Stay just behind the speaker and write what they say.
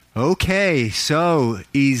Okay, so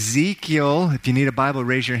Ezekiel, if you need a Bible,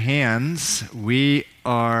 raise your hands. We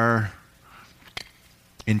are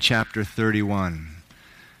in chapter 31,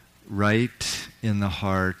 right in the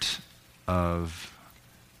heart of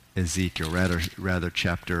Ezekiel, rather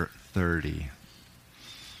chapter 30.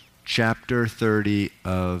 Chapter 30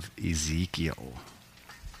 of Ezekiel.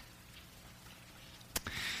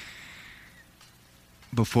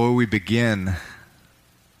 Before we begin,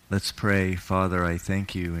 let's pray. Father, I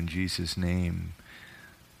thank you in Jesus' name,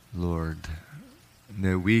 Lord,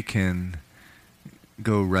 that we can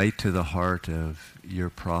go right to the heart of your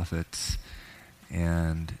prophets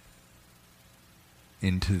and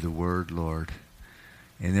into the Word, Lord.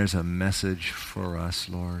 And there's a message for us,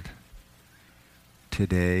 Lord,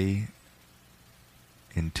 today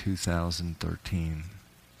in 2013.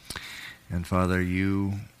 And Father,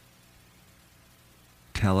 you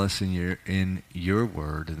tell us in your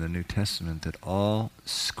word in the New Testament that all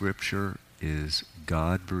Scripture is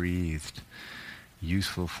God-breathed,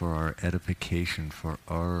 useful for our edification, for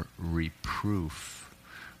our reproof,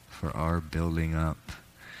 for our building up.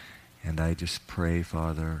 And I just pray,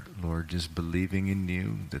 Father, Lord, just believing in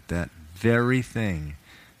you that that very thing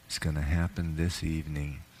is going to happen this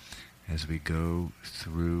evening as we go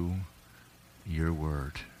through your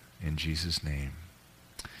word. In Jesus' name,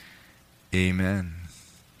 amen.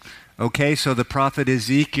 Okay, so the prophet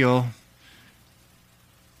Ezekiel,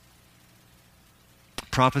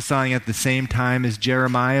 prophesying at the same time as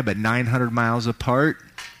Jeremiah, but 900 miles apart.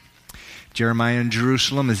 Jeremiah in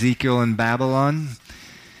Jerusalem, Ezekiel in Babylon.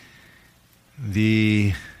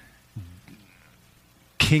 The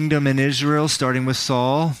kingdom in Israel, starting with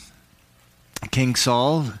Saul, King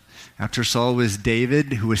Saul. After Saul was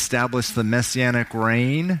David, who established the messianic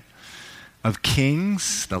reign of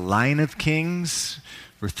kings, the line of kings.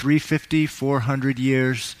 For 350, 400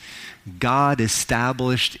 years, God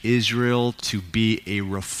established Israel to be a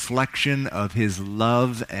reflection of his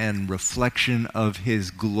love and reflection of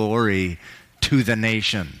his glory to the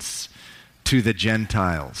nations, to the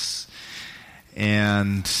Gentiles.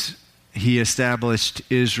 And he established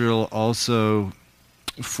Israel also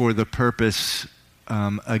for the purpose,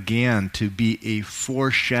 again, to be a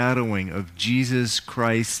foreshadowing of Jesus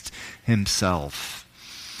Christ himself.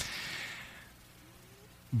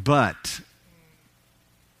 But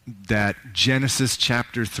that Genesis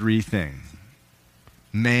chapter 3 thing,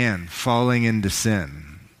 man falling into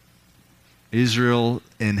sin, Israel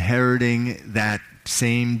inheriting that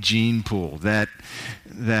same gene pool, that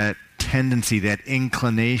tendency, that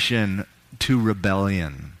inclination to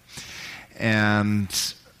rebellion. And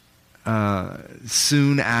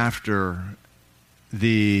soon after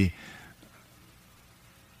the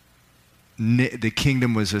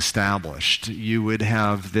kingdom was established, you would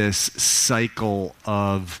have this cycle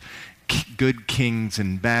of good kings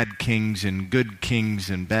and bad kings and good kings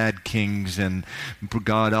and bad kings, and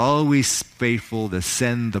God always faithful to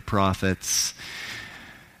send the prophets.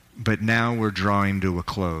 But now we're drawing to a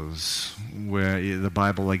close, where the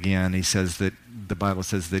Bible again, the Bible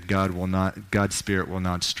says that God's Spirit will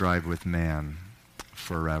not strive with man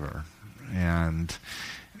forever. And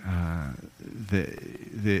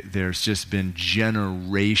there's just been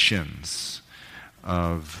generations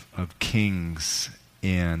of kings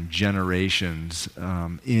and generations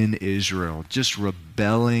in Israel just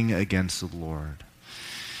rebelling against the Lord.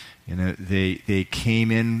 You know, they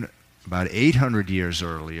came in about 800 years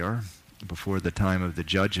earlier, before the time of the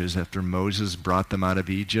judges, after Moses brought them out of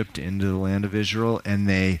Egypt into the land of Israel, and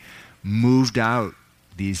they moved out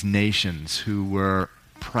these nations who were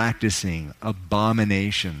practicing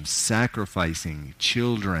abominations, sacrificing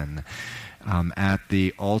children at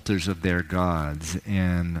the altars of their gods,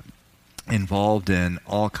 and involved in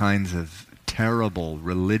all kinds of terrible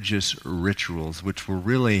religious rituals, which were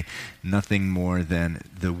really nothing more than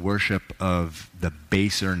the worship of the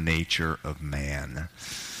baser nature of man.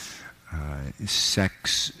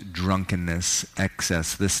 Sex, drunkenness,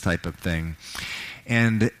 excess, this type of thing.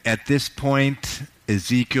 And at this point,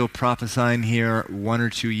 Ezekiel prophesying here 1 or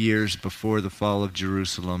 2 years before the fall of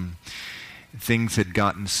Jerusalem, things had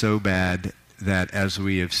gotten so bad that, as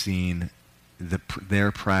we have seen,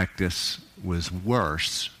 their practice was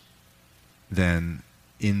worse than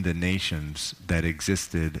in the nations that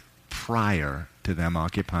existed prior to them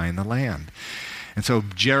occupying the land. And so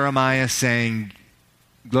Jeremiah saying,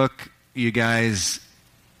 look, you guys,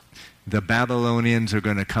 the Babylonians are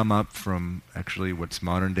going to come up from actually what's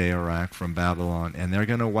modern-day Iraq, from Babylon, and they're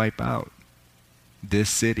going to wipe out this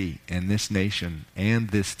city and this nation and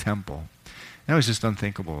this temple. That was just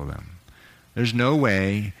unthinkable of them. There's no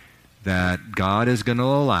way that God is going to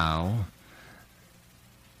allow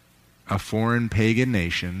a foreign pagan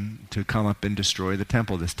nation to come up and destroy the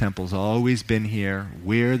temple. This temple's always been here.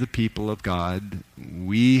 We're the people of God.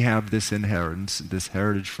 We have this inheritance, this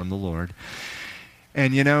heritage from the Lord.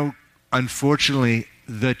 And unfortunately,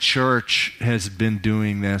 the church has been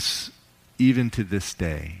doing this even to this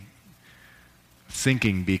day.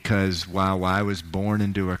 Thinking because, wow, I was born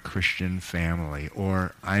into a Christian family,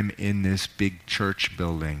 or I'm in this big church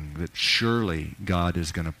building, that surely God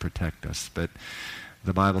is going to protect us. But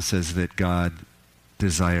the Bible says that God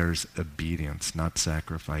desires obedience, not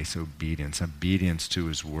sacrifice, obedience to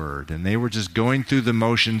his word. And they were just going through the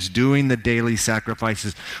motions, doing the daily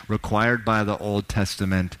sacrifices required by the Old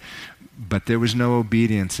Testament, but there was no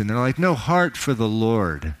obedience. And they're like, no heart for the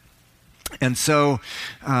Lord. And so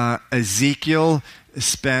Ezekiel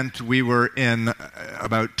we were in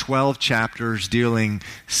about 12 chapters dealing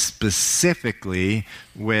specifically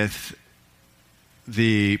with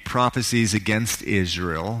the prophecies against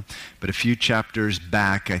Israel. But a few chapters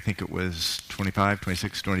back, I think it was 25,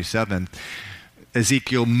 26, 27,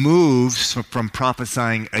 Ezekiel moves from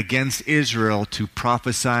prophesying against Israel to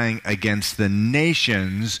prophesying against the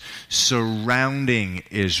nations surrounding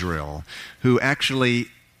Israel, who actually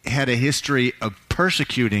had a history of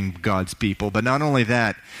persecuting God's people, but not only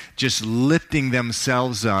that, just lifting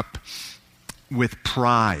themselves up with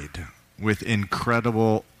pride, with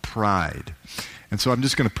incredible pride. And so I'm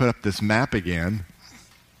just going to put up this map again.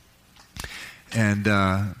 And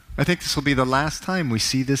I think this will be the last time we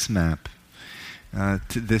see this map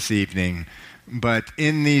this evening. But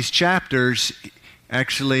in these chapters,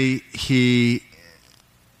 actually, he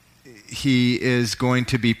is going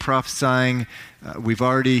to be prophesying.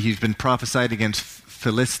 He's been prophesied against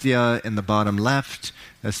Philistia in the bottom left.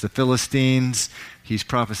 That's the Philistines. He's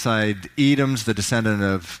prophesied Edom's the descendant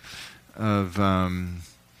of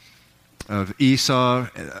Esau,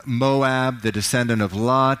 Moab, the descendant of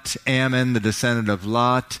Lot, Ammon, the descendant of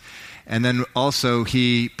Lot. And then also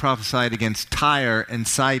he prophesied against Tyre and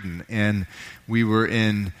Sidon. And we were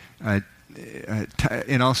in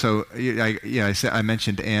and also, I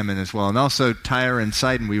mentioned Ammon as well. And also Tyre and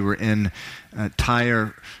Sidon, we were in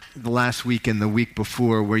Tyre the last week and the week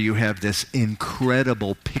before, where you have this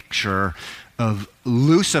incredible picture of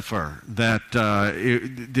Lucifer. That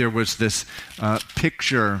there was this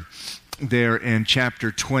picture there in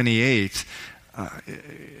chapter 28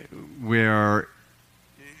 where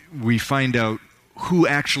we find out who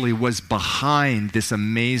actually was behind this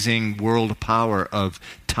amazing world power of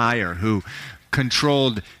Tyre, who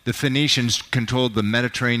controlled, the Phoenicians controlled the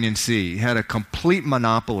Mediterranean Sea, had a complete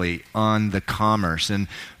monopoly on the commerce. And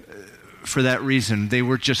for that reason, they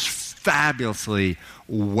were just fabulously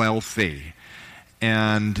wealthy.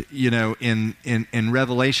 And, in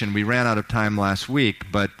Revelation, we ran out of time last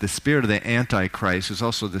week, but the spirit of the Antichrist is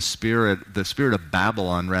also the spirit of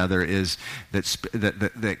Babylon, rather, is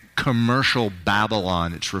that commercial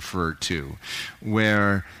Babylon it's referred to,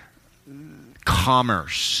 where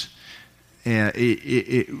commerce,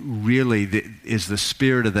 it really is the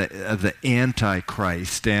spirit of the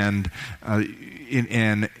Antichrist, and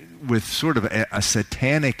with sort of a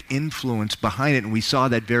satanic influence behind it. And we saw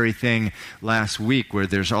that very thing last week, where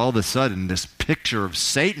there's all of a sudden this picture of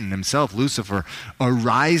Satan himself, Lucifer,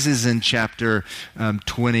 arises in chapter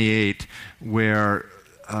 28, where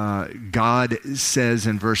God says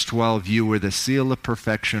in verse 12, you were the seal of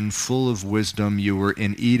perfection, full of wisdom. You were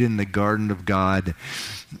in Eden, the garden of God,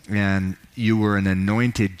 and you were an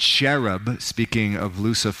anointed cherub, speaking of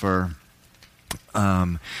Lucifer.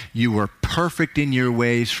 You were perfect in your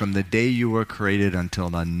ways from the day you were created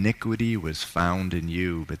until iniquity was found in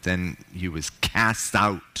you. But then he was cast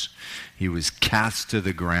out. He was cast to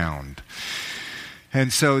the ground.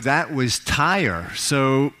 And so that was Tyre.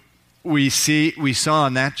 So we saw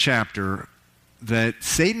in that chapter that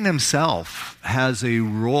Satan himself has a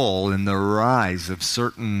role in the rise of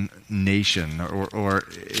certain nation,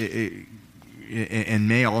 and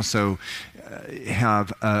may also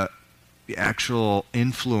have actual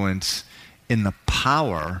influence in the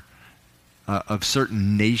power of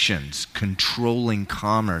certain nations controlling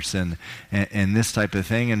commerce and this type of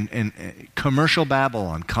thing, and commercial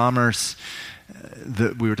Babylon, commerce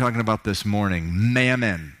that we were talking about this morning.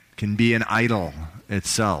 Mammon can be an idol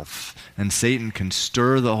itself, and Satan can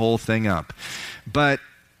stir the whole thing up. But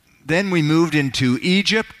then we moved into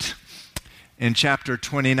Egypt in chapter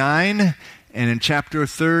 29, and in chapter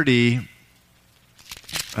 30,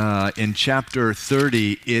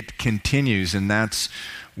 it continues, and that's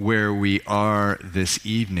where we are this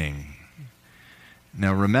evening.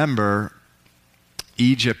 Now remember,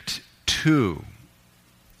 Egypt too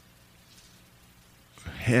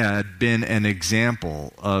had been an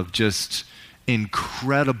example of just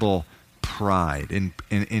incredible pride, in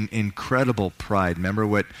incredible pride. Remember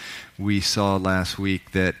what we saw last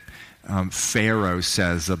week that Pharaoh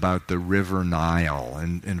says about the river Nile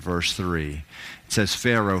in verse 3. It says,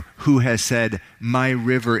 Pharaoh, who has said, my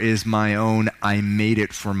river is my own, I made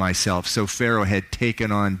it for myself. So Pharaoh had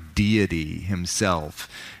taken on deity himself,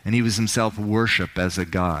 and he was himself worshipped as a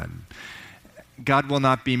god. God will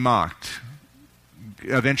not be mocked.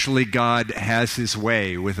 Eventually God has his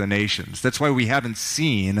way with the nations. That's why we haven't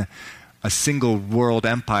seen a single world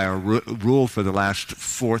empire rule for the last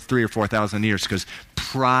 3,000 or 4,000 years, because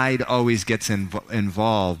pride always gets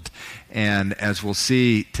involved. And as we'll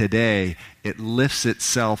see today, it lifts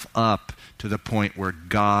itself up to the point where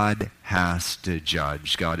God has to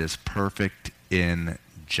judge. God is perfect in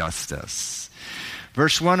justice.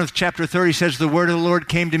 Verse 1 of chapter 30 says, the word of the Lord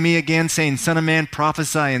came to me again, saying, Son of man,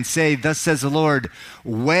 prophesy and say, thus says the Lord,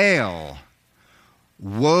 wail,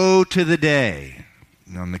 woe to the day.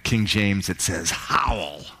 On the King James, it says,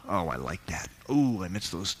 howl. Oh, I like that. Oh, I miss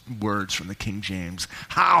those words from the King James.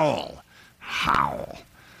 Howl, howl.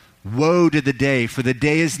 Woe to the day, for the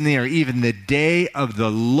day is near. Even the day of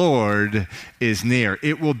the Lord is near.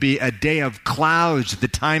 It will be a day of clouds, the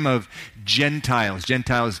time of Gentiles.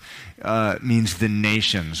 Gentiles means the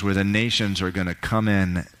nations, where the nations are going to come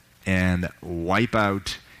in and wipe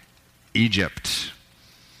out Egypt,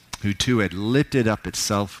 who too had lifted up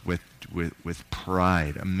itself with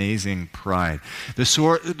pride, amazing pride. The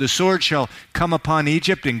sword shall come upon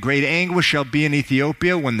Egypt, and great anguish shall be in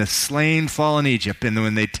Ethiopia when the slain fall in Egypt, and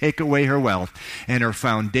when they take away her wealth, and her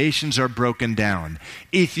foundations are broken down.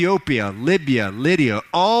 Ethiopia, Libya, Lydia,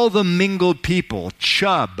 all the mingled people,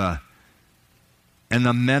 Chub, and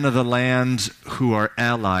the men of the lands who are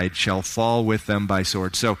allied shall fall with them by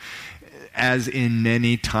sword. So, as in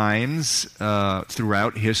many times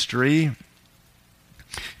throughout history,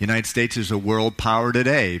 the United States is a world power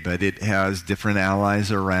today, but it has different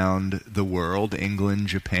allies around the world: England,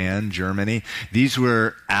 Japan, Germany. These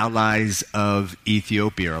were allies of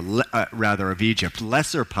Ethiopia, or rather of Egypt.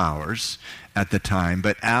 Lesser powers at the time,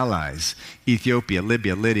 but allies. Ethiopia,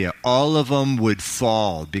 Libya, Lydia, all of them would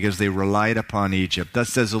fall because they relied upon Egypt. Thus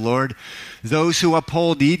says the Lord, those who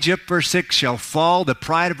uphold Egypt, verse 6, shall fall. The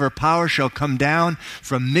pride of her power shall come down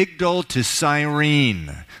from Migdol to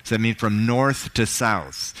Cyrene. So that means from north to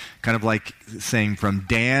south. Kind of like saying from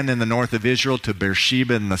Dan in the north of Israel to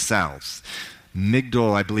Beersheba in the south.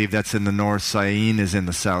 Migdol, I believe that's in the north. Syene is in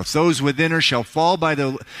the south. Those within her shall fall by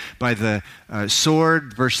the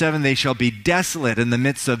sword. Verse 7, they shall be desolate in the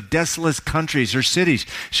midst of desolate countries. Her cities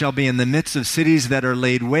shall be in the midst of cities that are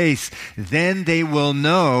laid waste. Then they will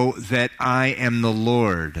know that I am the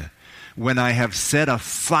Lord, when I have set a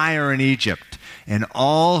fire in Egypt, and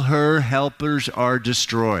all her helpers are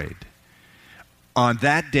destroyed. On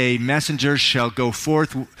that day, messengers shall go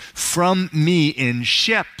forth from me in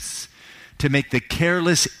ships to make the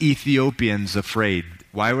careless Ethiopians afraid.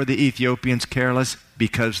 Why were the Ethiopians careless?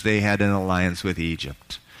 Because they had an alliance with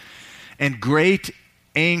Egypt. And great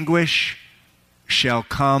anguish shall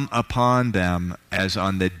come upon them as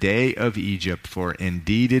on the day of Egypt, for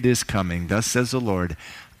indeed it is coming. Thus says the Lord,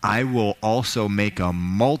 I will also make a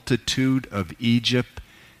multitude of Egypt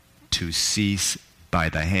to cease by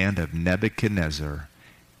the hand of Nebuchadnezzar,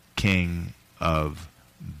 king of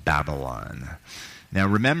Babylon. Now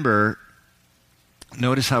remember,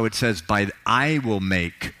 notice how it says, I will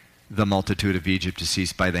make the multitude of Egypt to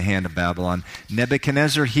cease by the hand of Babylon.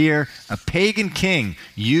 Nebuchadnezzar here, a pagan king,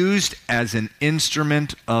 used as an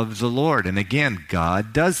instrument of the Lord. And again,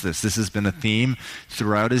 God does this. This has been a theme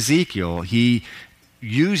throughout Ezekiel. He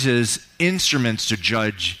uses instruments to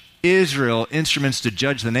judge Israel, instruments to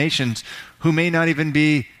judge the nations who may not even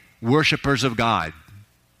be worshipers of God.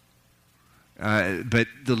 But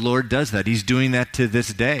the Lord does that. He's doing that to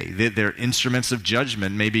this day. Their instruments of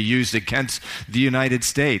judgment may be used against the United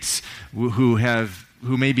States, who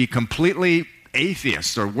may be completely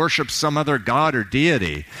atheists or worship some other god or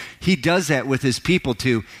deity. He does that with his people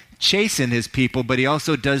to chasten his people, but he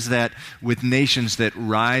also does that with nations that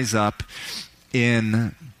rise up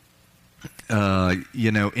in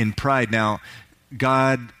pride. Now,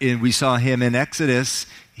 God, we saw him in Exodus.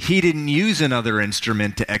 He didn't use another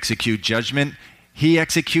instrument to execute judgment. He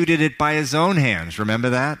executed it by his own hands. Remember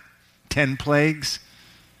that? 10 plagues.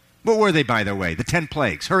 What were they, by the way? The 10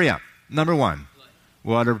 plagues. Hurry up. Number 1, blood.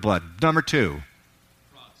 Water, blood. Number 2.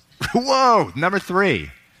 Whoa. Number 3.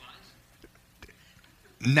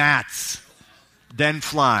 Flies. Gnats. Then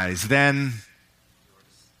flies. Then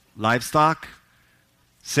livestock.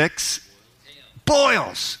 6.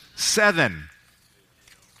 Boils. 7.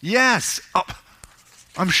 Yes. Oh,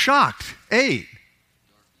 I'm shocked. 8.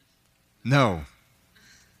 No.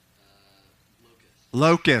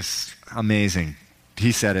 Locusts, amazing.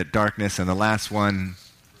 He said it, darkness, and the last one,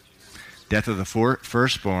 death of the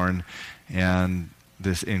firstborn, and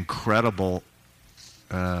this incredible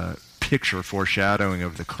picture, foreshadowing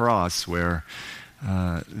of the cross, where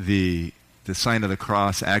the sign of the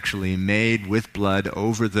cross actually made with blood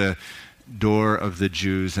over the door of the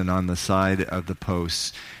Jews and on the side of the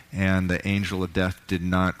posts, and the angel of death did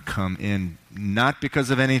not come in, not because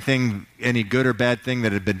of anything, any good or bad thing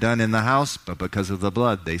that had been done in the house, but because of the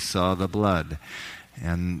blood. They saw the blood.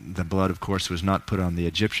 And the blood, of course, was not put on the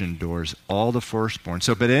Egyptian doors, all the firstborn.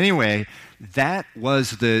 So, but anyway, that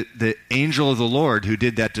was the angel of the Lord who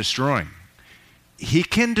did that destroying. He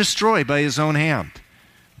can destroy by his own hand,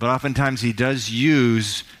 but oftentimes he does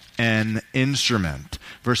use an instrument.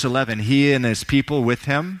 Verse 11, he and his people with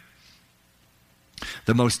him,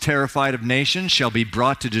 the most terrified of nations, shall be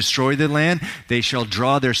brought to destroy the land. They shall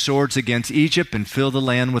draw their swords against Egypt and fill the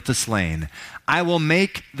land with the slain. I will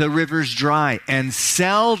make the rivers dry and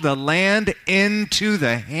sell the land into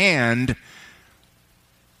the hand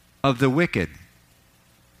of the wicked.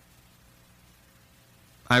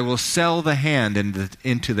 I will sell the hand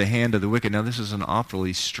into the hand of the wicked. Now, this is an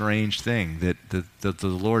awfully strange thing, that the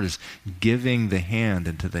Lord is giving the hand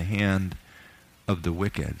into the hand of the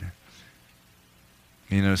wicked.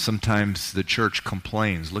 You know, sometimes the church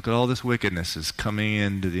complains, look at all this wickedness is coming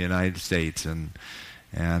into the United States and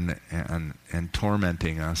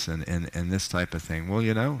tormenting us and this type of thing. Well,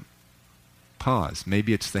 you know, pause.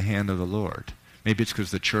 Maybe it's the hand of the Lord. Maybe it's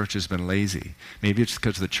because the church has been lazy. Maybe it's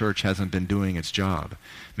because the church hasn't been doing its job.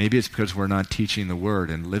 Maybe it's because we're not teaching the word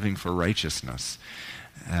and living for righteousness.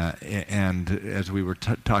 And as we were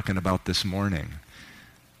talking about this morning,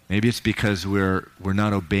 maybe it's because we're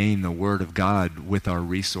not obeying the word of God with our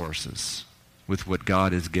resources, with what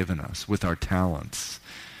God has given us, with our talents.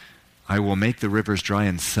 I will make the rivers dry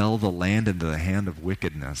and sell the land into the hand of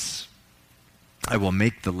wickedness. I will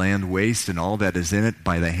make the land waste and all that is in it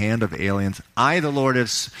by the hand of aliens. I, the Lord,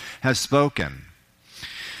 have spoken.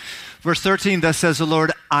 Verse 13, thus says the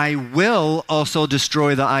Lord, I will also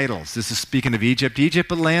destroy the idols. This is speaking of Egypt.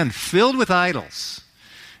 Egypt, a land filled with idols.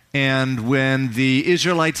 And when the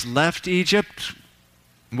Israelites left Egypt,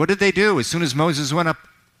 what did they do? As soon as Moses went up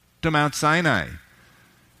to Mount Sinai,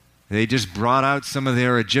 they just brought out some of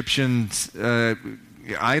their Egyptian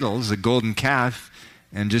idols, a golden calf,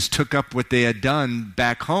 and just took up what they had done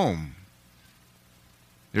back home.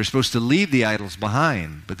 They're supposed to leave the idols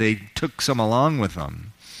behind, but they took some along with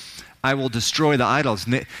them. I will destroy the idols.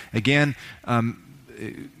 Again, a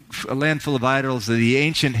land full of idols. The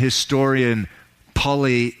ancient historian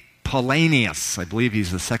Paulanius, I believe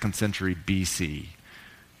he's the 2nd century BC,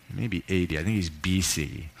 maybe AD, I think he's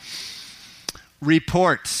BC,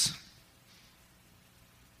 reports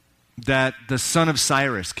that the son of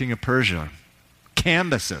Cyrus, king of Persia,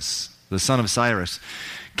 Cambyses, the son of Cyrus,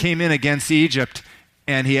 came in against Egypt,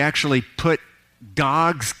 and he actually put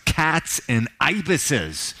dogs, cats, and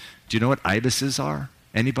ibises. Do you know what ibises are?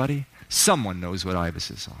 Anybody? Someone knows what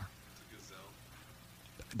ibises are.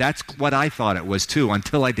 That's what I thought it was too,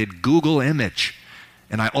 until I did Google image.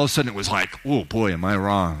 And all of a sudden it was like, oh boy, am I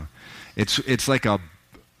wrong. It's like a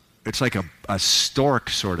stork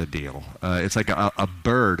sort of deal. It's like a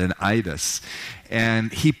bird, an ibis.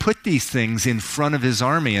 And he put these things in front of his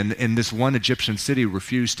army, and in this one Egyptian city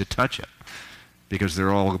refused to touch it because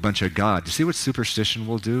they're all a bunch of gods. You see what superstition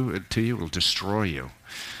will do to you? It will destroy you.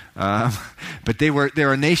 But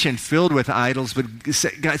they're a nation filled with idols, but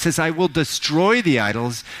God says, I will destroy the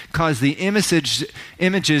idols, cause the images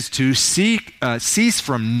to cease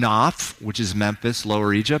from Noph, which is Memphis,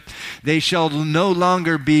 Lower Egypt. They shall no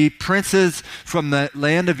longer be princes from the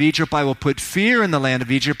land of Egypt. I will put fear in the land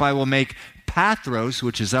of Egypt. I will make Pathros,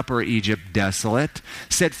 which is Upper Egypt, desolate.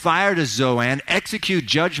 Set fire to Zoan. Execute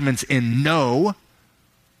judgments in No.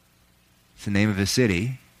 It's the name of a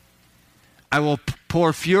city. I will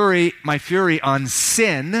pour my fury on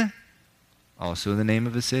Sin, also the name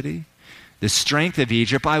of a city. The strength of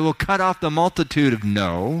Egypt. I will cut off the multitude of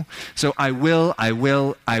No. So I will. I've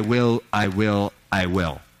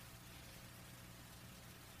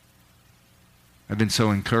been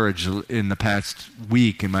so encouraged in the past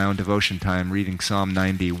week in my own devotion time reading Psalm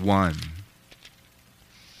 91.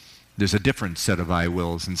 There's a different set of I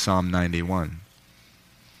wills in Psalm 91.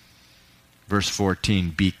 Verse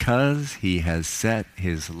 14, because he has set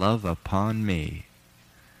his love upon me.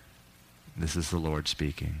 This is the Lord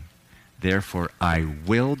speaking. Therefore, I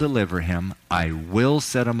will deliver him. I will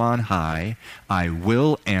set him on high. I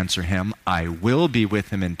will answer him. I will be with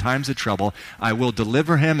him in times of trouble. I will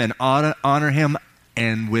deliver him and honor him.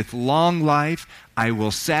 and with long life I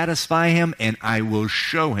will satisfy him, and I will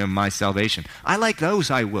show him my salvation. I like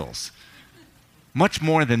those I wills much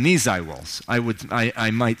more than these I wills,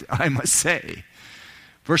 I must say.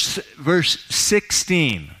 Verse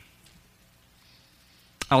 16.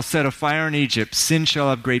 I'll set a fire in Egypt. Sin shall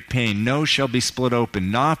have great pain. Nose shall be split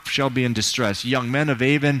open. Noph shall be in distress. Young men of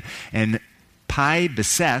Avon and Pi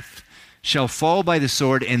Beseth shall fall by the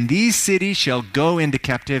sword, and these cities shall go into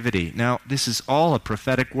captivity. Now, this is all a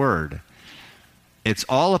prophetic word. It's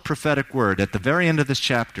all a prophetic word. At the very end of this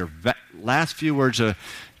chapter, last few words of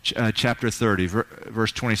chapter 30,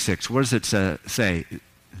 verse 26, what does it say?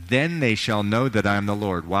 Then they shall know that I am the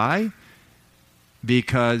Lord. Why?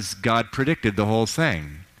 Because God predicted the whole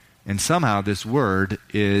thing. And somehow this word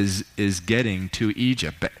is getting to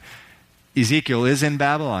Egypt. But Ezekiel is in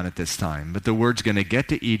Babylon at this time, but the word's going to get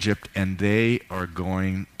to Egypt, and they are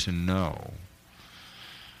going to know.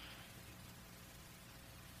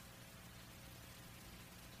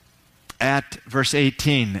 At verse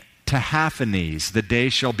 18, Tahaphanes, the day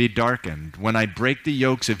shall be darkened, when I break the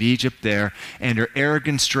yokes of Egypt there, and her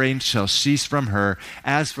arrogant strength shall cease from her.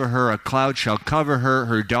 As for her, a cloud shall cover her,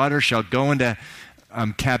 her daughter shall go into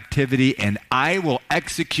captivity, and I will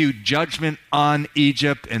execute judgment on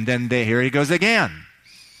Egypt. And then here he goes again.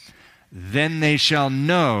 Then they shall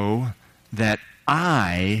know that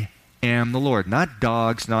I am the Lord. Not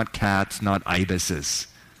dogs, not cats, not ibises,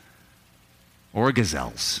 or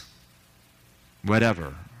gazelles,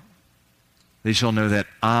 whatever. They shall know that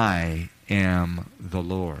I am the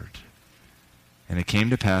Lord. And it came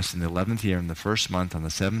to pass in the 11th year, in the first month, on the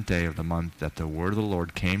 7th day of the month, that the word of the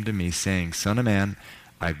Lord came to me, saying, Son of man,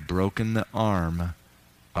 I've broken the arm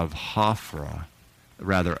of Hophra,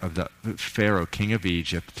 rather of the Pharaoh, king of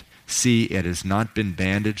Egypt. See, it has not been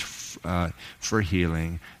bandaged for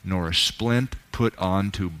healing, nor a splint put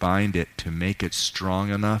on to bind it, to make it strong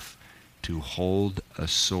enough to hold a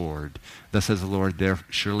sword. Thus says the Lord, there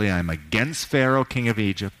surely I am against Pharaoh, king of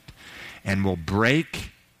Egypt, and will break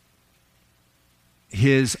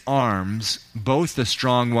his arms, both the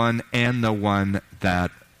strong one and the one that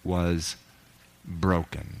was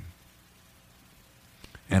broken.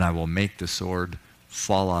 And I will make the sword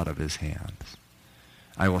fall out of his hands.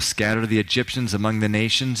 I will scatter the Egyptians among the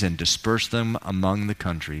nations and disperse them among the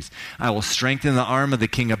countries. I will strengthen the arm of the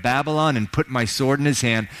king of Babylon and put my sword in his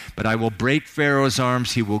hand, but I will break Pharaoh's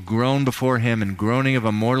arms. He will groan before him, and groaning of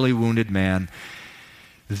a mortally wounded man.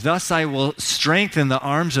 Thus I will strengthen the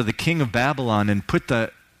arms of the king of Babylon, and but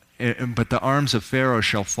the arms of Pharaoh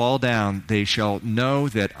shall fall down. They shall know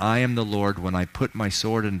that I am the Lord when I put my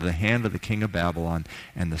sword into the hand of the king of Babylon,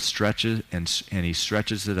 and he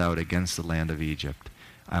stretches it out against the land of Egypt.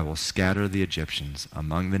 I will scatter the Egyptians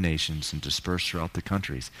among the nations and disperse throughout the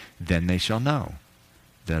countries. Then they shall know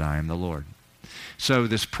that I am the Lord. So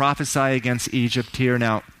this prophesy against Egypt here.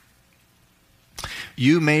 Now,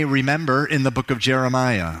 you may remember in the book of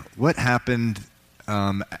Jeremiah what happened.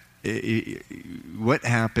 Remember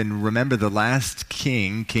the last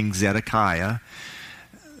king, King Zedekiah.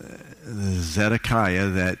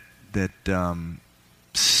 That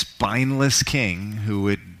spineless king who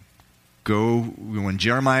would go, when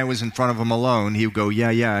Jeremiah was in front of him alone, he would go, yeah,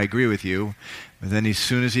 I agree with you. But then as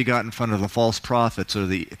soon as he got in front of the false prophets or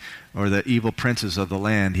the evil princes of the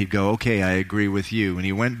land, he'd go, okay, I agree with you. And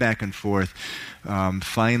he went back and forth.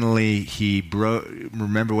 Finally,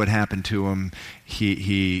 remember what happened to him.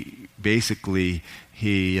 He basically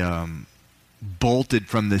bolted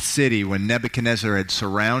from the city when Nebuchadnezzar had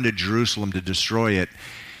surrounded Jerusalem to destroy it.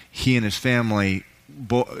 He and his family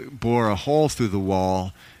bore a hole through the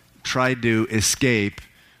wall, tried to escape.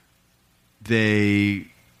 They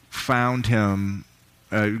found him.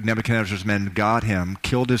 Nebuchadnezzar's men got him,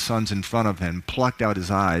 killed his sons in front of him, plucked out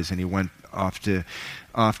his eyes, and he went off to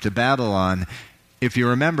Babylon. If you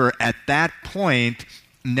remember, at that point,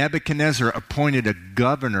 Nebuchadnezzar appointed a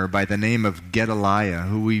governor by the name of Gedaliah,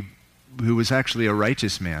 who was actually a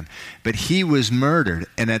righteous man. But he was murdered.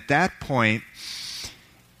 And at that point,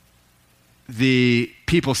 the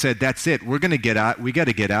people said, that's it. We're going to get out. We got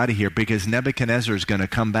to get out of here because Nebuchadnezzar is going to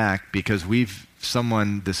come back because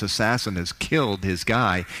this assassin has killed his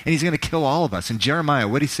guy, and he's going to kill all of us. And Jeremiah,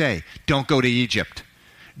 what did he say? Don't go to Egypt.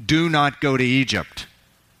 Do not go to Egypt.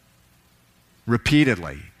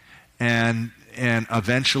 Repeatedly. And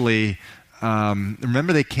eventually,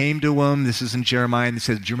 remember they came to him, this is in Jeremiah, and they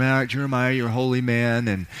said, Jeremiah, you're a holy man,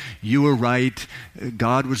 and you were right.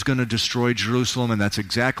 God was going to destroy Jerusalem, and that's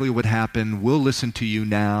exactly what happened. We'll listen to you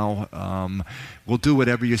now. We'll do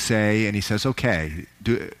whatever you say. And he says, okay,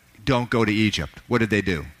 don't go to Egypt. What did they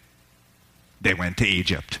do? They went to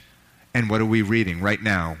Egypt. And what are we reading right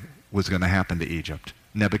now? was going to happen to Egypt.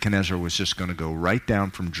 Nebuchadnezzar was just going to go right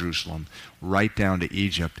down from Jerusalem, right down to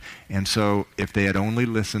Egypt. And so if they had only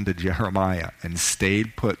listened to Jeremiah and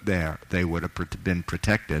stayed put there, they would have been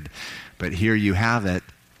protected. But here you have it.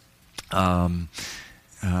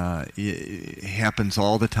 It happens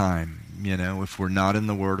all the time, if we're not in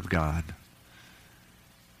the Word of God,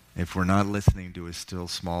 if we're not listening to His still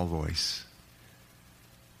small voice.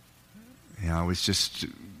 I was just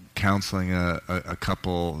counseling a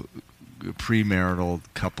couple, a premarital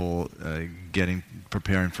couple,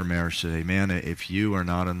 preparing for marriage today. Man, if you are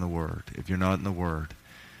not in the Word, if you're not in the Word,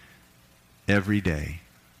 every day,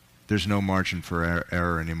 there's no margin for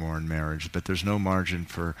error anymore in marriage, but there's no margin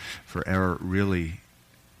for error really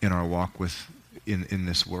in our walk in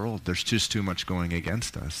this world. There's just too much going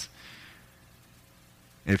against us.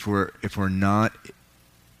 If we're not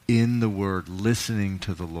in the Word, listening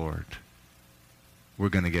to the Lord, we're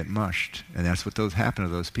going to get mushed. And that's what happened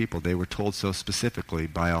to those people. They were told so specifically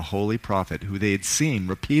by a holy prophet who they had seen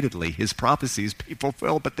repeatedly his prophecies be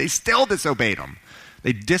fulfilled, but they still disobeyed him.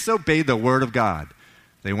 They disobeyed the Word of God.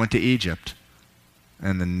 They went to Egypt.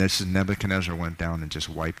 And then Nebuchadnezzar went down and just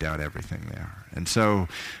wiped out everything there. And so,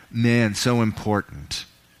 man, so important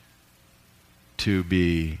to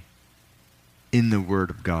be in the Word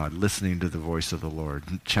of God, listening to the voice of the Lord.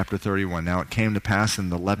 Chapter 31, now it came to pass in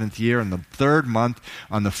the 11th year, in the 3rd month,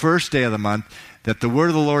 on the 1st day of the month, that the word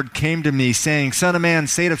of the Lord came to me, saying, Son of man,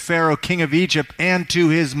 say to Pharaoh, king of Egypt, and to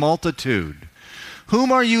his multitude,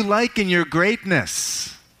 whom are you like in your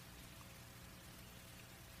greatness?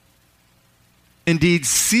 Indeed,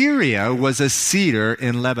 Syria was a cedar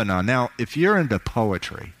in Lebanon. Now, if you're into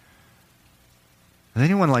poetry, does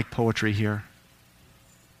anyone like poetry here?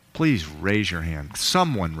 Please raise your hand.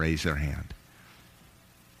 Someone raise their hand.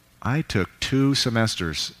 I took 2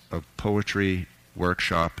 semesters of poetry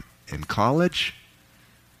workshop in college,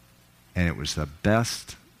 and it was the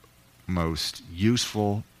best, most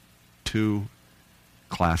useful 2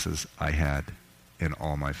 classes I had in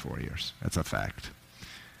all my 4 years. That's a fact.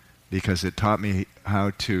 Because it taught me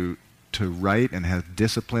how to write and have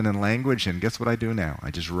discipline in language, and guess what I do now?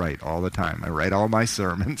 I just write all the time. I write all my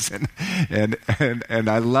sermons, and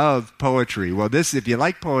I love poetry. Well, if you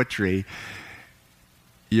like poetry,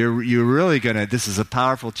 you're really gonna. This is a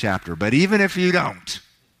powerful chapter. But even if you don't,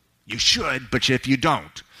 you should. But if you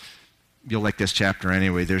don't, you'll like this chapter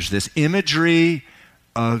anyway. There's this imagery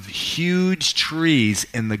of huge trees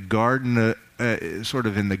in the garden, sort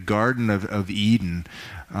of in the Garden of Eden.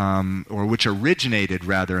 Or which originated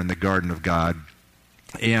rather in the Garden of God,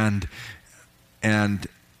 and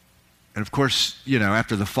of course,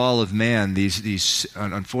 after the fall of man, these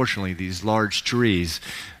unfortunately these large trees,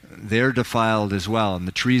 they're defiled as well, and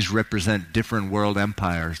the trees represent different world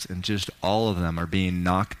empires, and just all of them are being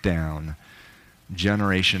knocked down,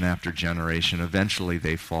 generation after generation. Eventually,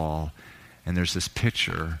 they fall, and there's this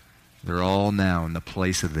picture. They're all now in the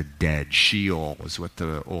place of the dead. Sheol is what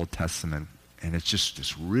the Old Testament. And it's just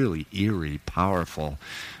this really eerie, powerful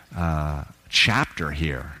chapter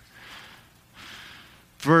here.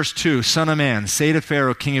 Verse 2, Son of man, say to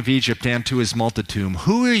Pharaoh, king of Egypt, and to his multitude,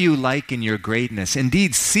 who are you like in your greatness?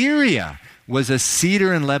 Indeed, Syria was a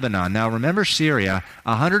cedar in Lebanon. Now remember, Syria,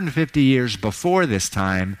 150 years before this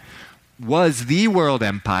time, was the world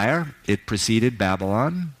empire. It preceded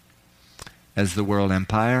Babylon as the world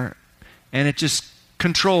empire, and it just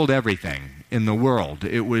controlled everything in the world.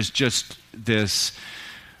 It was just this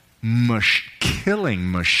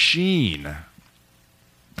killing machine.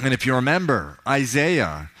 And if you remember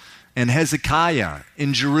Isaiah and Hezekiah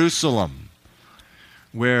in Jerusalem,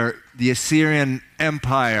 where the Assyrian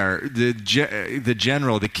Empire, the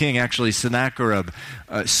general, the king, actually Sennacherib,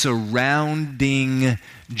 surrounding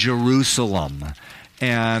Jerusalem,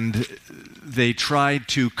 and they tried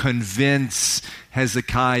to convince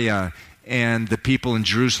Hezekiah and the people in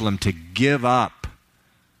Jerusalem to give up.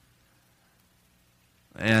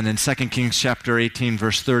 And in 2 Kings chapter 18,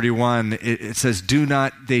 verse 31, it says,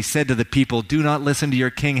 they said to the people, do not listen to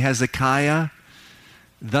your king Hezekiah.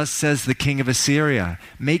 Thus says the king of Assyria,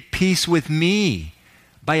 make peace with me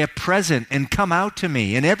by a present and come out to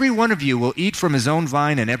me. And every one of you will eat from his own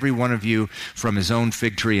vine, and every one of you from his own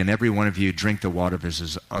fig tree, and every one of you drink the water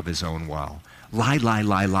of his own well. Lie, lie,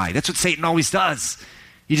 lie, lie. That's what Satan always does.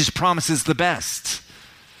 He just promises the best.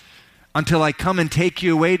 Until I come and take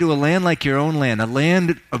you away to a land like your own land, a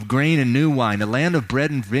land of grain and new wine, a land of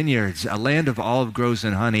bread and vineyards, a land of olive groves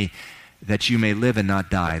and honey, that you may live and not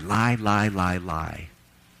die. Lie, lie, lie, lie.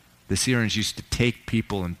 The Syrians used to take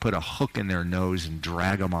people and put a hook in their nose and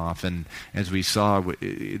drag them off. And as we saw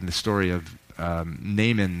in the story of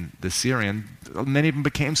Naaman the Syrian, many of them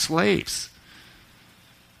became slaves.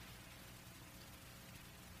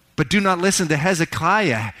 But do not listen to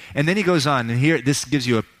Hezekiah. And then he goes on, and here, this gives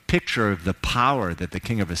you a picture of the power that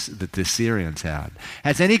that the Syrians had.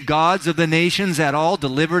 Has any gods of the nations at all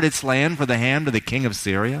delivered its land for the hand of the king of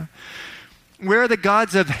Syria? Where are the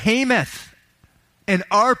gods of Hamath and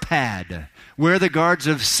Arpad? Where are the gods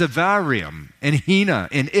of Sevarium and Hena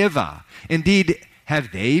and Iva? Indeed,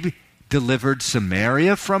 have they delivered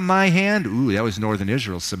Samaria from my hand? Ooh, that was northern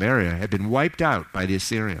Israel. Samaria had been wiped out by the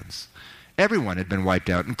Assyrians. Everyone had been wiped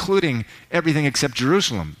out, including everything except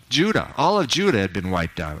Jerusalem. Judah, all of Judah had been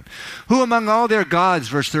wiped out. Who among all their gods,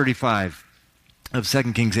 verse 35 of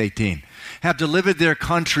 2 Kings 18, have delivered their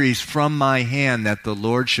countries from my hand, that the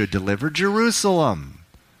Lord should deliver Jerusalem?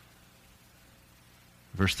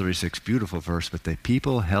 Verse 36, beautiful verse, but the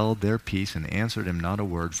people held their peace and answered him not a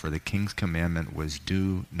word, for the king's commandment was,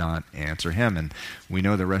 do not answer him. And we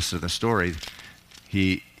know the rest of the story.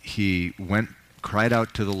 He went, cried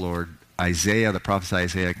out to the Lord. Isaiah, the prophet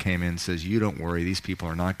Isaiah, came in and says, you don't worry, these people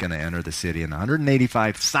are not going to enter the city. And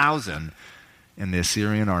 185,000 in the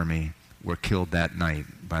Assyrian army were killed that night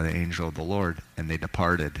by the angel of the Lord, and they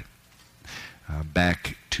departed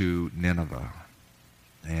back to Nineveh.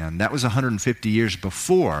 And that was 150 years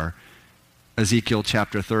before Ezekiel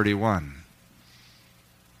chapter 31.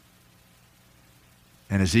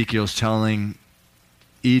 And Ezekiel's telling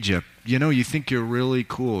Egypt, you think you're really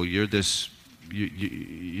cool. You're this,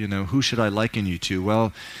 you know, who should I liken you to?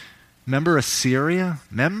 Well, remember Assyria?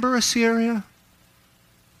 Remember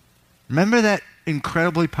that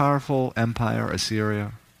incredibly powerful empire,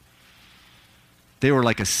 Assyria? They were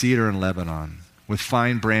like a cedar in Lebanon, with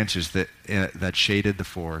fine branches that shaded the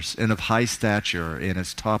forest, and of high stature, and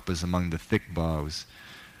its top was among the thick boughs.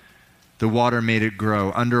 The water made it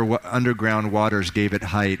grow. Underground waters gave it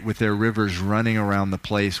height, with their rivers running around the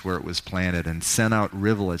place where it was planted, and sent out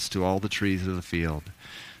rivulets to all the trees of the field.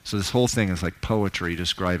 So this whole thing is like poetry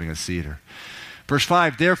describing a cedar. Verse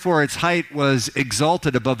 5, therefore its height was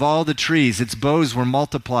exalted above all the trees. Its boughs were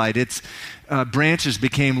multiplied. Its branches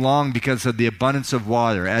became long because of the abundance of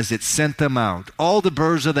water as it sent them out. All the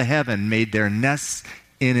birds of the heaven made their nests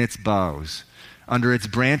in its boughs. Under its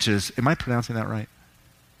branches, am I pronouncing that right?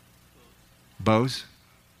 Boughs?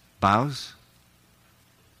 Boughs?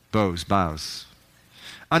 Boughs.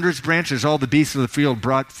 Under its branches, all the beasts of the field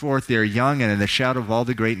brought forth their young, and in the shadow of all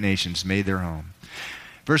the great nations made their home.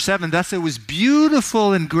 Verse 7, thus it was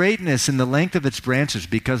beautiful in greatness in the length of its branches,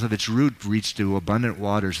 because of its root reached to abundant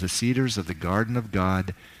waters. The cedars of the garden of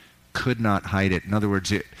God could not hide it. In other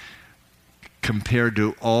words, compared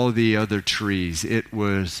to all the other trees, it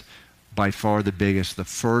was by far the biggest. The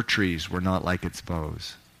fir trees were not like its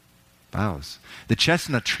boughs. The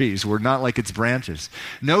chestnut trees were not like its branches.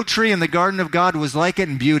 No tree in the garden of God was like it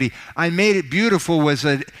in beauty. I made it beautiful with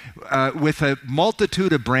a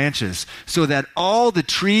multitude of branches, so that all the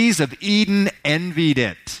trees of Eden envied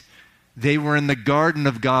it. They were in the garden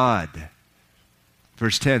of God.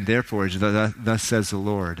 Verse 10, therefore, thus says the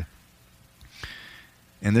Lord.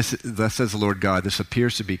 And thus says the Lord God, this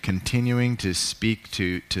appears to be continuing to speak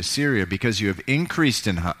to Syria, because you have increased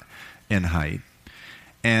in height.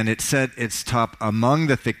 And it set its top among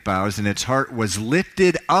the thick boughs, and its heart was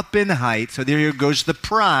lifted up in height. So there goes the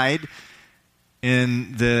pride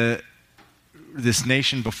in this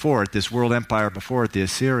nation before it, this world empire before it, the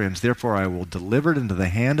Assyrians. Therefore I will deliver it into the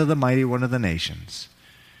hand of the mighty one of the nations,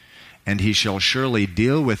 and he shall surely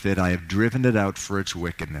deal with it. I have driven it out for its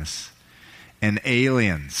wickedness. And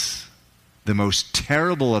aliens, the most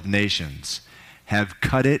terrible of nations, have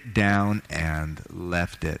cut it down and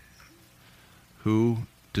left it. Who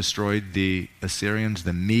destroyed the Assyrians?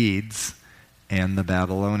 The Medes and the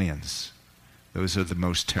Babylonians. Those are the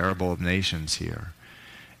most terrible of nations here.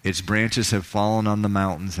 Its branches have fallen on the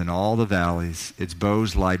mountains and all the valleys. Its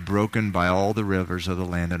boughs lie broken by all the rivers of the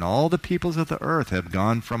land, and all the peoples of the earth have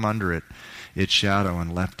gone from under it, its shadow,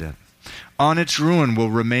 and left it. On its ruin will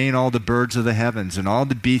remain all the birds of the heavens, and all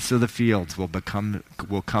the beasts of the fields will come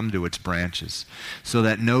to its branches, so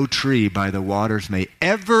that no tree by the waters may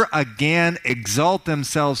ever again exalt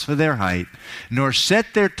themselves for their height, nor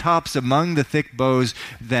set their tops among the thick boughs,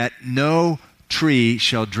 that no tree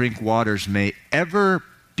shall drink waters may ever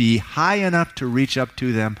be high enough to reach up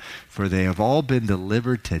to them, for they have all been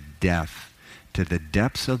delivered to death, to the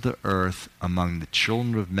depths of the earth, among the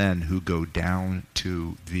children of men who go down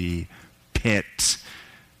to the pit,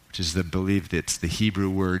 which is it's the Hebrew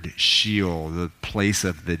word Sheol, the place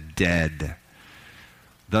of the dead.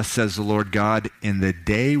 Thus says the Lord God, in the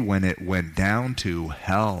day when it went down to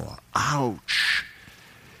hell. Ouch.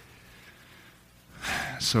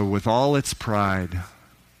 So with all its pride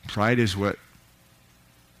is what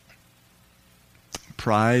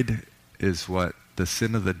the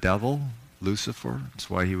sin of the devil, Lucifer. It's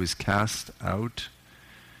why he was cast out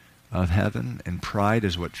of heaven. And pride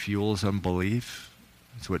is what fuels unbelief.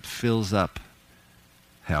 It's what fills up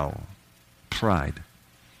hell. Pride.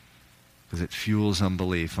 Because it fuels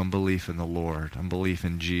unbelief. Unbelief in the Lord. Unbelief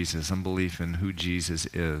in Jesus. Unbelief in who Jesus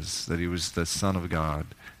is. That he was the Son of God.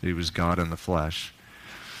 That he was God in the flesh.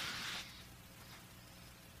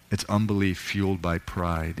 It's unbelief fueled by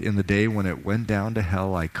pride. In the day when it went down to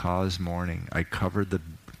hell, I caused mourning. I covered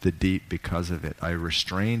the deep because of it. I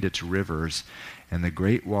restrained its rivers, and the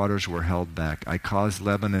great waters were held back. I caused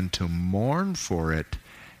Lebanon to mourn for it,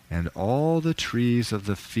 and all the trees of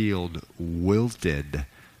the field wilted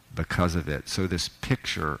because of it. So this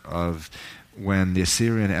picture of when the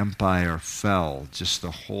Assyrian Empire fell, just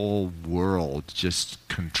the whole world just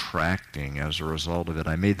contracting as a result of it.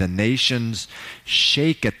 I made the nations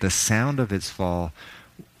shake at the sound of its fall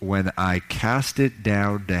when I cast it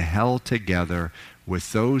down to hell together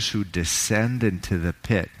with those who descend into the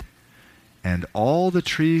pit. And all the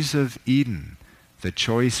trees of Eden, the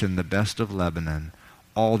choice and the best of Lebanon,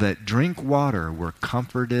 all that drink water were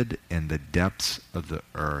comforted in the depths of the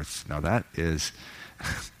earth. Now that is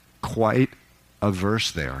quite a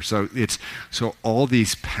verse there. So all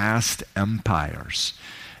these past empires,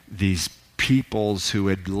 these peoples who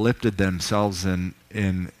had lifted themselves up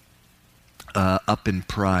in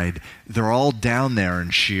pride, they're all down there in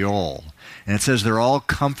Sheol. And it says they're all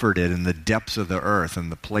comforted in the depths of the earth, in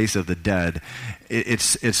the place of the dead.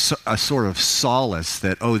 It's a sort of solace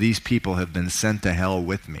that, oh, these people have been sent to hell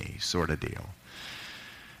with me, sort of deal.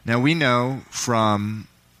 Now we know from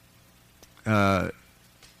the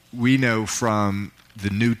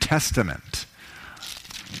New Testament,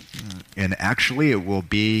 and actually it will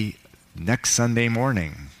be next Sunday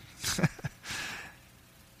morning,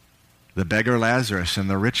 the beggar Lazarus and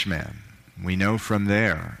the rich man. We know from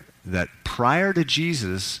there that prior to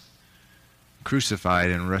Jesus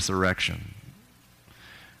crucified and resurrection,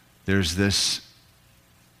 there's this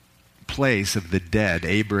place of the dead.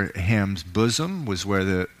 Abraham's bosom was where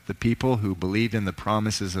the people who believed in the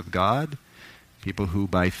promises of God, people who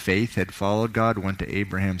by faith had followed God, went to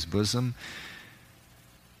Abraham's bosom.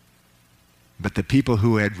 But the people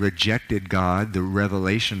who had rejected God, the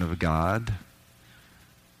revelation of God,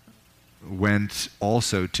 went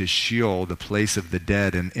also to Sheol, the place of the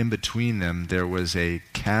dead, and in between them there was a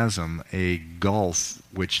chasm, a gulf,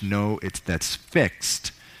 that's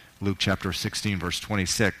fixed. Luke chapter 16, verse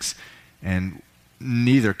 26, and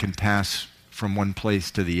neither can pass from one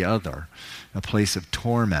place to the other, a place of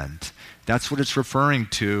torment. That's what it's referring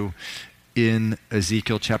to in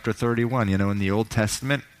Ezekiel chapter 31. In the Old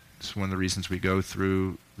Testament, it's one of the reasons we go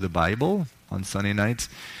through the Bible on Sunday nights.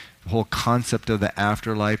 The whole concept of the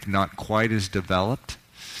afterlife not quite as developed.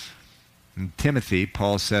 In Timothy,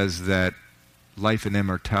 Paul says that life and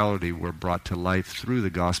immortality were brought to life through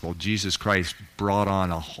the gospel. Jesus Christ brought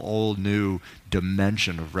on a whole new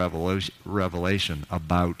dimension of revelation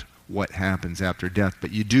about what happens after death.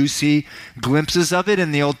 But you do see glimpses of it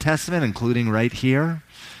in the Old Testament, including right here.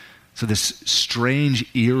 So this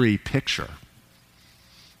strange, eerie picture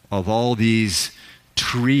of all these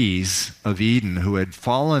trees of Eden who had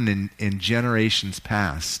fallen in generations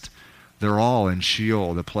past. They're all in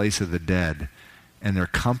Sheol, the place of the dead, and they're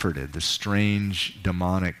comforted, the strange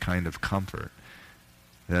demonic kind of comfort.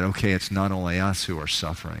 That, okay, it's not only us who are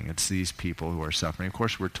suffering, it's these people who are suffering. Of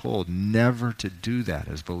course, we're told never to do that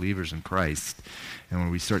as believers in Christ. And when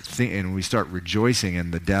we start rejoicing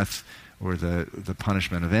in the death or the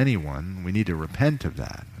punishment of anyone, we need to repent of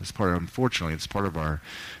that. Unfortunately, it's part of our,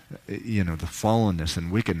 the fallenness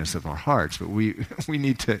and wickedness of our hearts. But we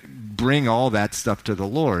need to bring all that stuff to the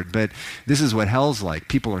Lord. But this is what hell's like.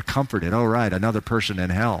 People are comforted. Oh, right, another person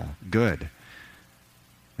in hell. Good.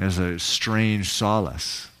 There's a strange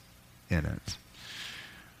solace in it.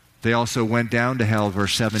 They also went down to hell,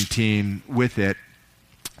 verse 17, with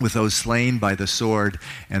those slain by the sword,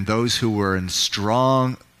 and those who were its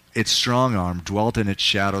strong arm dwelt in its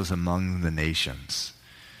shadows among the nations.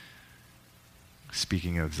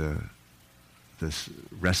 Speaking of this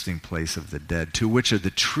resting place of the dead. To which of the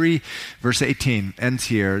tree, verse 18 ends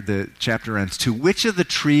here, the chapter ends, to which of the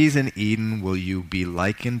trees in Eden will you be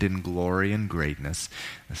likened in glory and greatness?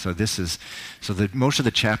 So most of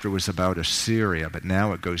the chapter was about Assyria, but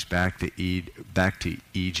now it goes back to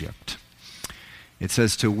Egypt. It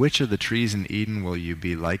says, to which of the trees in Eden will you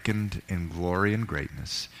be likened in glory and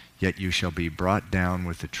greatness? Yet you shall be brought down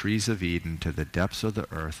with the trees of Eden to the depths of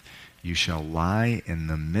the earth. You shall lie in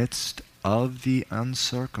the midst of the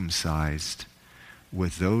uncircumcised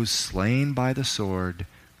with those slain by the sword.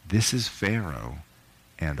 This is Pharaoh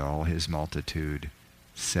and all his multitude,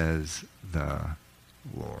 says the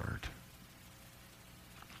Lord.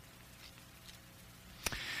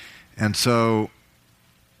 And so,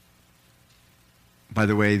 by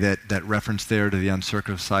the way, that reference there to the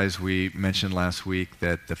uncircumcised, we mentioned last week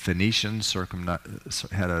that the Phoenicians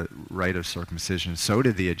had a rite of circumcision. So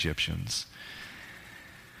did the Egyptians.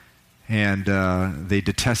 And they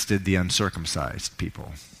detested the uncircumcised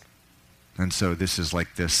people. And so this is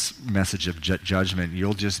like this message of judgment.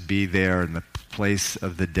 You'll just be there in the place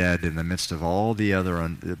of the dead in the midst of all the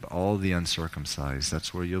uncircumcised.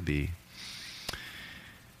 That's where you'll be.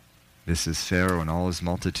 This is Pharaoh and all his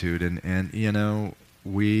multitude. And you know,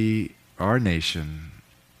 our nation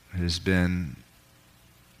has been,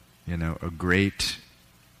 you know, a great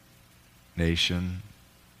nation,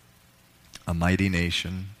 a mighty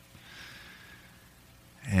nation.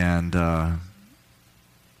 And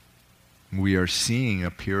we are seeing a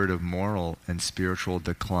period of moral and spiritual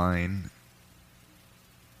decline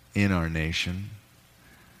in our nation.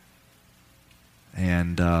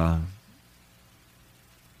 And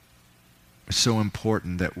it's so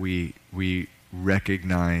important that we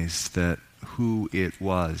recognize that who it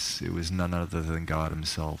was none other than God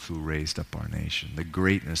himself who raised up our nation. The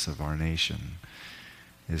greatness of our nation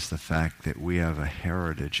is the fact that we have a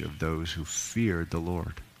heritage of those who feared the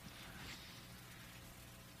Lord.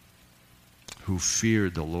 Who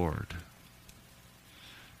feared the Lord.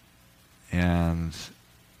 And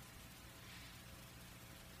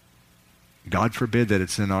God forbid that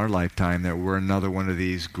it's in our lifetime that we're another one of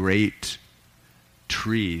these great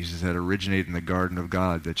trees that originate in the garden of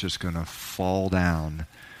God that's just going to fall down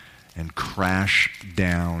and crash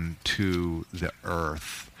down to the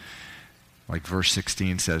earth. Like verse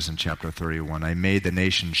 16 says in chapter 31, I made the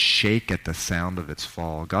nation shake at the sound of its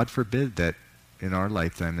fall. God forbid that in our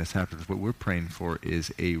lifetime this happens. What we're praying for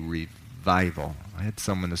is a revival. I had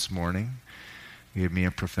someone this morning give me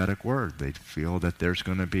a prophetic word. They feel that there's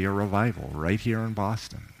going to be a revival right here in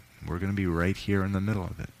Boston. We're going to be right here in the middle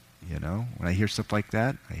of it. You know, when I hear stuff like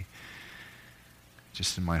that, I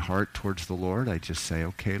just in my heart towards the Lord, I just say,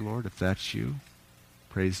 okay, Lord, if that's you,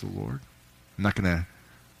 praise the Lord. I'm not going to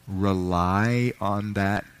rely on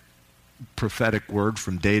that prophetic word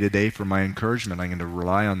from day to day for my encouragement. I'm going to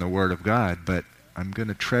rely on the Word of God, but I'm going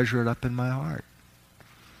to treasure it up in my heart.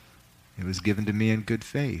 It was given to me in good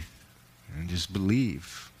faith. And just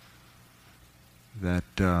believe that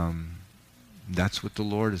that's what the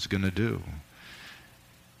Lord is going to do.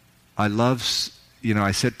 I love, you know,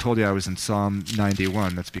 told you I was in Psalm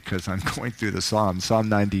 91. That's because I'm going through the Psalms. Psalm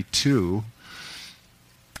 92,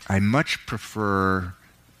 I much prefer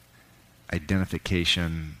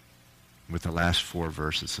identification with the last 4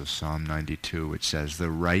 verses of Psalm 92, which says, the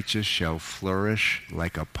righteous shall flourish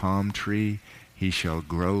like a palm tree. He shall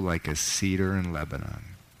grow like a cedar in Lebanon.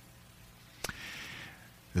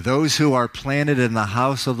 Those who are planted in the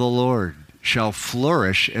house of the Lord shall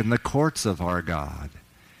flourish in the courts of our God.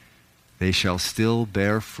 They shall still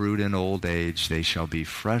bear fruit in old age. They shall be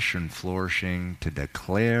fresh and flourishing to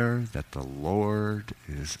declare that the Lord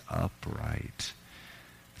is upright.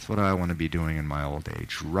 That's what I want to be doing in my old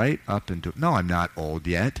age. Right up into... No, I'm not old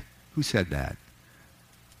yet. Who said that?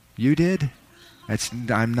 You did?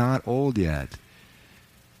 I'm not old yet.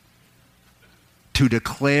 To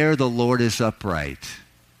declare the Lord is upright.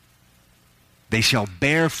 They shall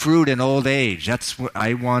bear fruit in old age. That's what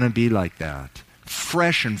I want to be, like that.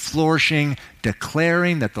 Fresh and flourishing,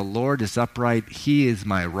 declaring that the Lord is upright. He is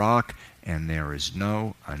my rock, and there is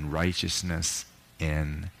no unrighteousness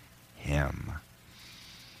in him.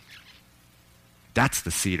 That's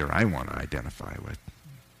the cedar I want to identify with.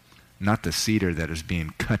 Not the cedar that is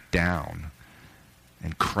being cut down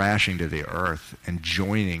and crashing to the earth and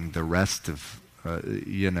joining the rest of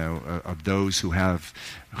of those who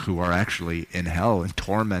are actually in hell, in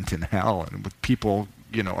torment in hell, and with people,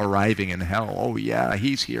 arriving in hell. Oh yeah,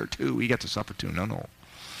 he's here too. He gets to suffer too. No.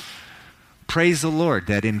 Praise the Lord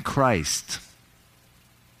that in Christ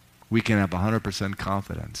we can have 100%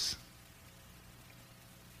 confidence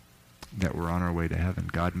that we're on our way to heaven.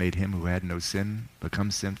 God made him who had no sin become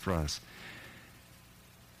sin for us,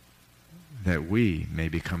 that we may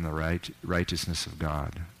become the righteousness of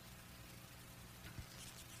God.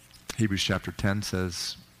 Hebrews chapter 10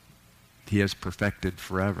 says, he has perfected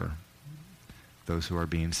forever those who are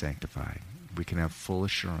being sanctified. We can have full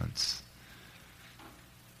assurance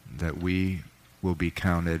that we will be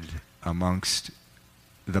counted amongst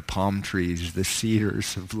the palm trees, the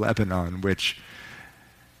cedars of Lebanon, which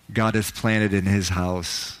God has planted in his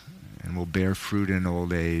house and will bear fruit in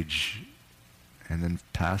old age and then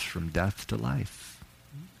pass from death to life,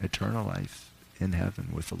 eternal life in heaven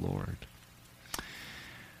with the Lord.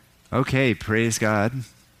 Okay, praise God.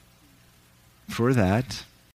 for that.